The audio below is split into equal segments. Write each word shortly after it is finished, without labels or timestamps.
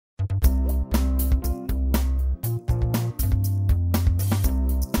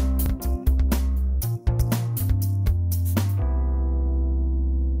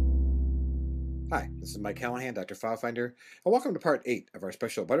This is Mike Callahan, Dr. FileFinder, and welcome to part 8 of our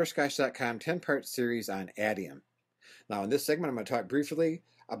special butterscotch.com 10-part series on Adium. Now in this segment I'm going to talk briefly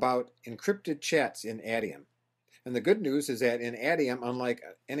about encrypted chats in Adium. And the good news is that in Adium, unlike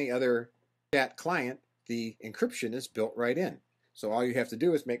any other chat client, the encryption is built right in. So all you have to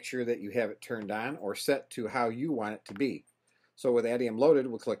do is make sure that you have it turned on or set to how you want it to be. So with Adium loaded,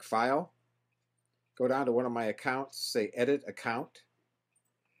 we'll click File, go down to one of my accounts, say Edit Account.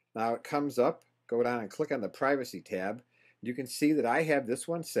 Now it comes up, go down and click on the Privacy tab. You can see that I have this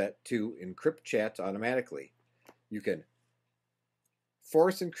one set to encrypt chats automatically. You can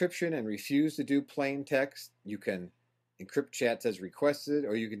force encryption and refuse to do plain text. You can encrypt chats as requested,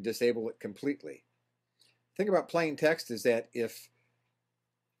 or you can disable it completely. The thing about plain text is that if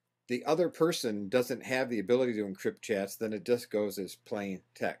the other person doesn't have the ability to encrypt chats, then it just goes as plain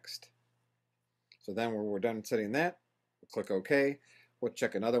text. So then when we're done setting that, we'll click OK. We'll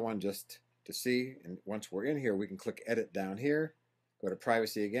check another one just to see, and once we're in here we can click Edit down here, go to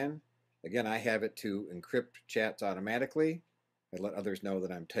Privacy again. Again, I have it to encrypt chats automatically. I let others know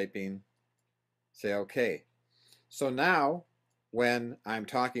that I'm typing, say OK. So now when I'm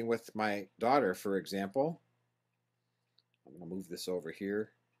talking with my daughter, for example, I'm going to move this over here,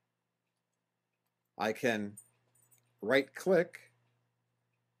 I can right click,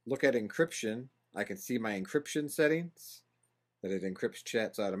 look at encryption. I can see my encryption settings, that it encrypts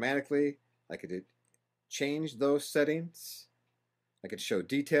chats automatically. I could change those settings. I could show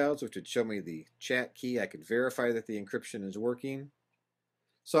details, which would show me the chat key. I could verify that the encryption is working.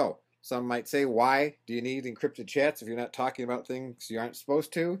 So some might say, why do you need encrypted chats if you're not talking about things you aren't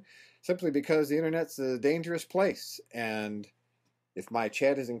supposed to? Simply because the internet's a dangerous place, and if my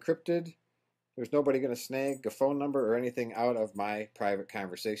chat is encrypted, there's nobody going to snag a phone number or anything out of my private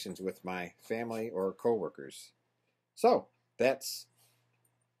conversations with my family or coworkers. So that's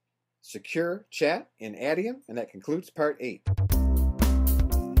secure chat in Adium, and that concludes part 8.